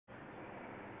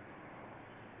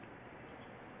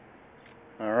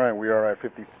Alright, we are at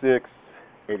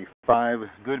 5685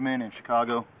 Goodman in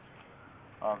Chicago.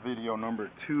 Video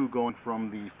number 2, going from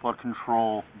the flood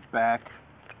control back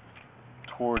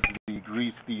towards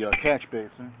the catch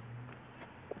basin.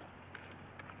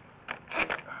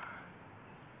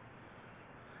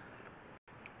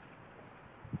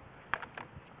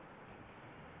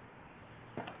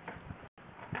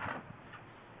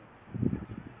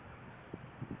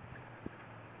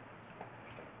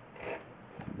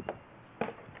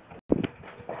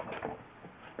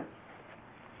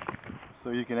 So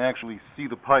you can actually see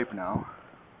the pipe now.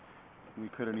 We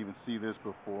couldn't even see this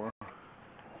before.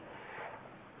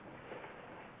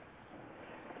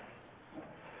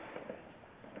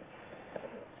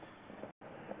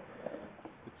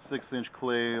 It's 6-inch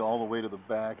clay all the way to the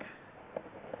back.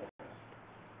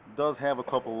 It does have a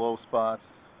couple low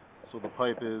spots, so the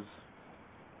pipe is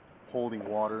holding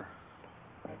water.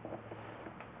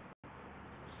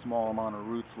 Small amount of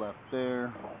roots left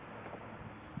there.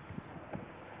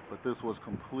 But this was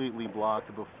completely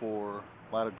blocked before.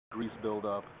 A lot of grease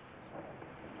buildup,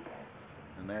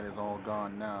 and that is all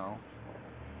gone now.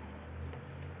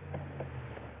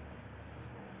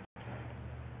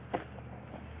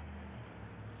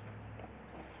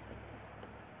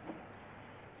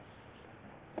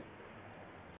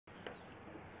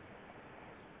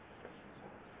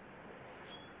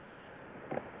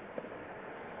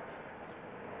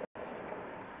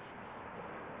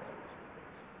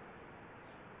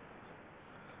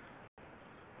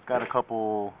 It's got a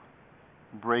couple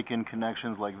break-in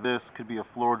connections like this. Could be a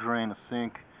floor drain, a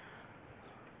sink.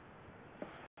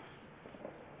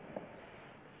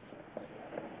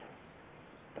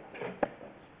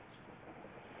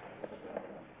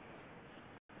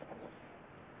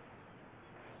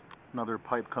 Another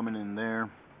pipe coming in there.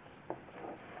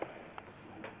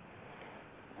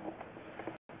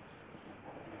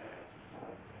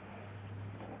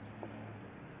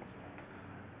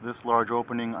 This large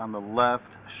opening on the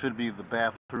left should be the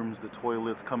bathrooms, the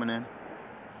toilets coming in.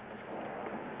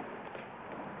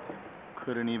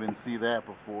 Couldn't even see that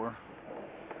before.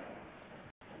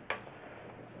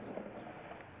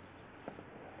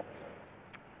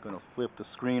 Gonna flip the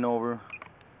screen over.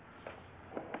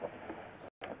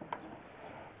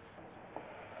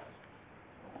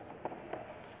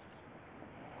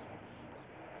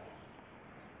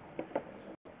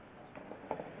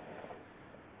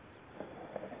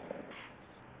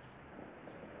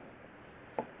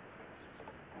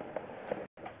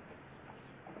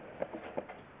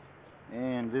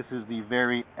 And this is the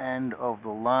very end of the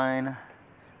line.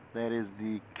 That is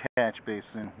the catch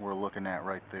basin we're looking at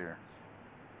right there.